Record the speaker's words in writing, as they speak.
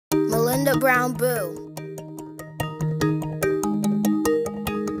the Brownboo.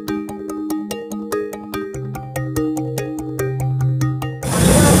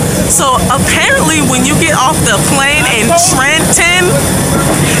 So apparently when you get off the plane in Trenton,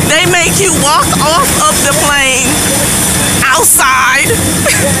 they make you walk off of the plane outside,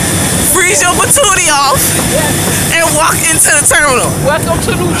 freeze your patootie off, and walk into the terminal. Welcome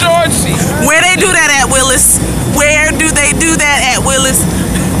to New Jersey. Where they do that at, Willis? Where do they do that at, Willis?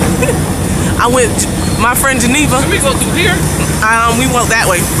 I went, my friend Geneva. Let me go through here. We went that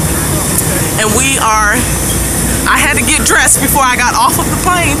way. And I had to get dressed before I got off of the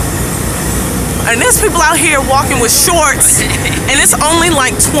plane. And there's people out here walking with shorts, and it's only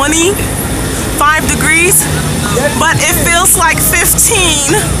like 25 degrees, but it feels like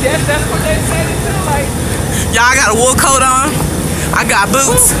 15. Yes, that's what they said it felt like. Y'all, I got a wool coat on. I got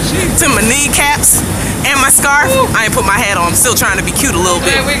boots to my kneecaps and my scarf. I ain't put my hat on. I'm still trying to be cute a little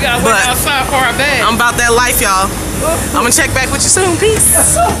bit. Man, we got went outside for our bag. I'm about that life, y'all. I'm gonna check back with you soon.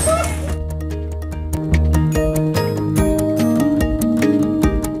 Peace.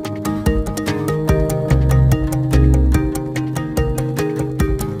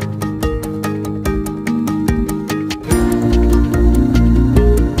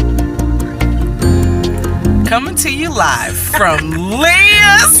 Coming to you live from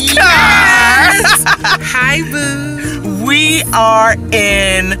Leah's car. Hi, boo. We are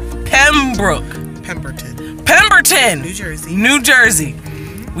in Pemberton, New Jersey.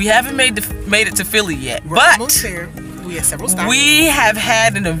 We haven't made it to Philly yet, We're but almost there. We have several stops. We have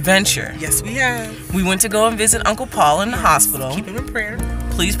had an adventure. Yes, we have. We went to go and visit Uncle Paul in the hospital. Keep him in prayer.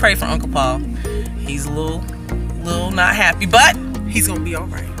 Please pray for Uncle Paul. He's a little not happy, but he's gonna be all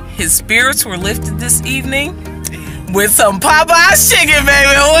right. His spirits were lifted this evening with some Popeye's chicken,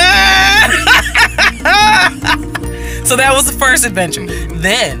 baby. So that was the first adventure.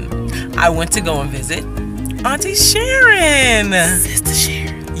 Then I went to go and visit Auntie Sharon. Sister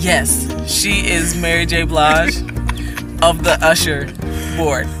Sharon. Yes, she is Mary J. Blige of the Usher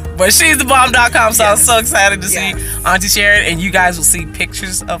board. But she's the bomb.com, so yes. I was so excited to see Auntie Sharon, and you guys will see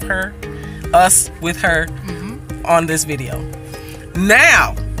pictures of her, us with her on this video.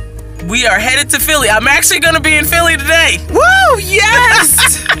 Now, we are headed to Philly. I'm actually going to be in Philly today. Woo!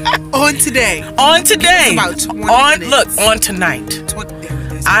 Yes! On today. On today. About 20 minutes. Look, on tonight. 20,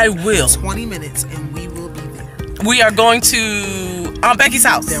 I will. 20 minutes and we will be there. We are going to Aunt Becky's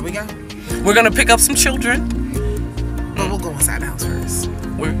house. There we go. We're going to pick up some children. But we'll go inside the house first.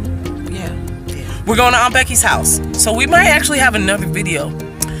 We're going to Aunt Becky's house. So we might actually have another video.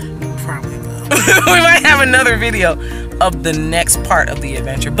 Probably will. We might have another video of the next part of the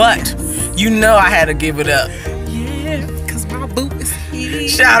adventure, but you know I had to give it up. Yeah, because my boot is here.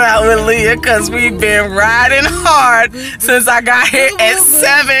 Shout out with Leah, because we've been riding hard since I got here at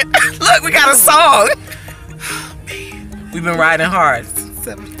 7. Look, we got a song. Oh, man. We've been riding hard.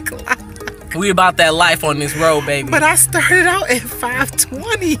 7 o'clock. We about that life on this road, baby. But I started out at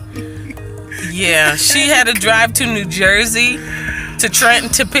 5:20. Yeah, she had to drive to New Jersey to Trenton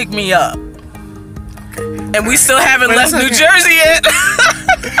to pick me up. And we still haven't left New Jersey yet.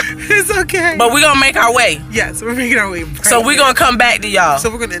 It's okay. But we're going to make our way. Yes, we're making our way. So we're going to come back to y'all. So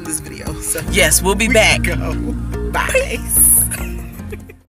we're going to end this video. So yes, we'll be back. Go. Bye.